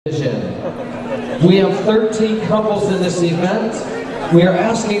We have 13 couples in this event. We are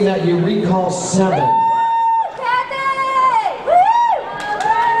asking that you recall 7.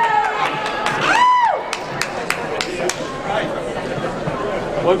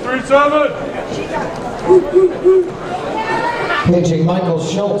 137. Paging Michael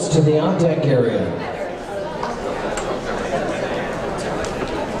Shultz to the on-deck area.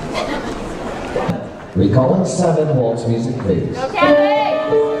 Recalling 7, waltz music please. Thank you.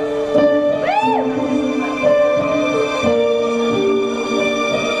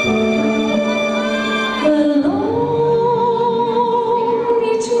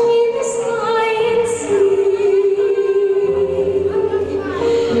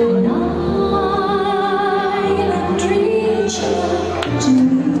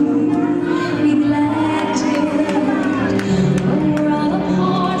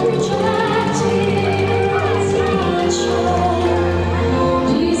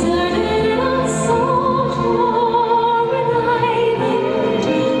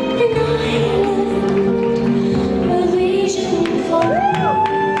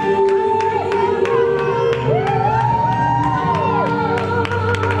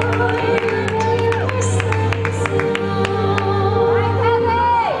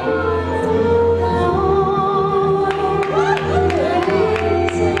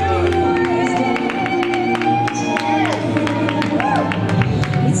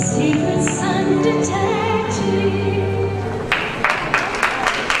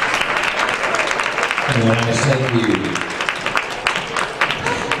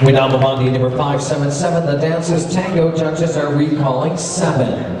 We now move on to number 577. The dances tango judges are recalling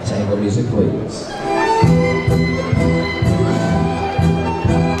 7. Tango music, please.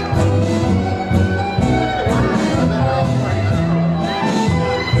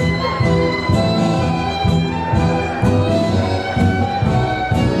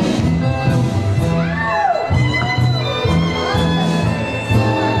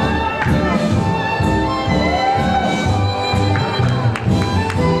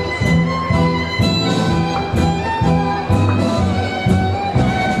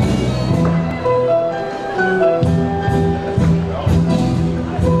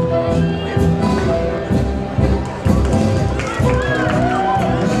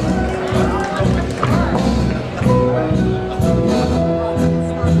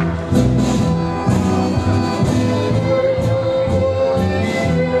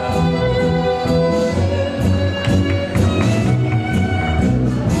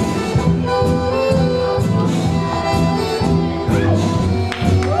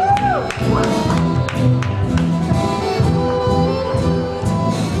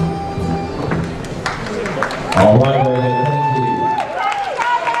 All right, very good, thank you.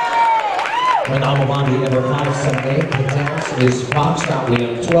 We now move on to number 578. The dance is Foxtrot. We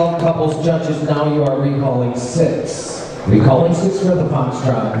have 12 couples judges. Now you are recalling 6. Recalling 6 for the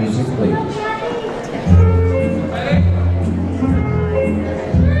Foxtrot music, please.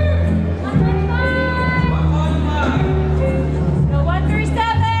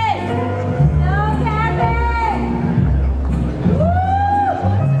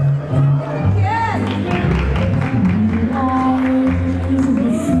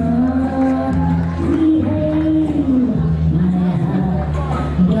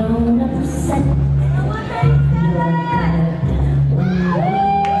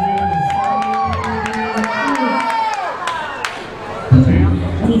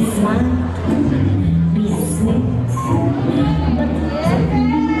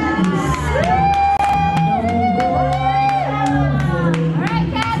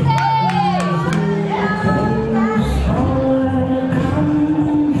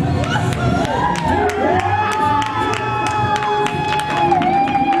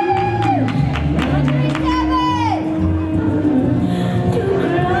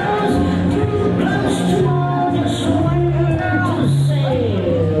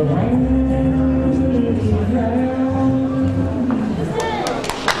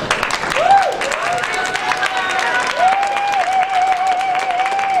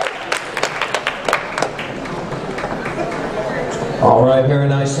 All right, very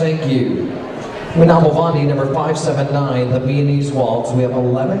nice, thank you. We now move on to number 579, the Viennese Waltz. We have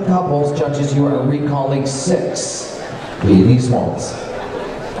 11 couples. Judges, you are recalling 6. Viennese Waltz.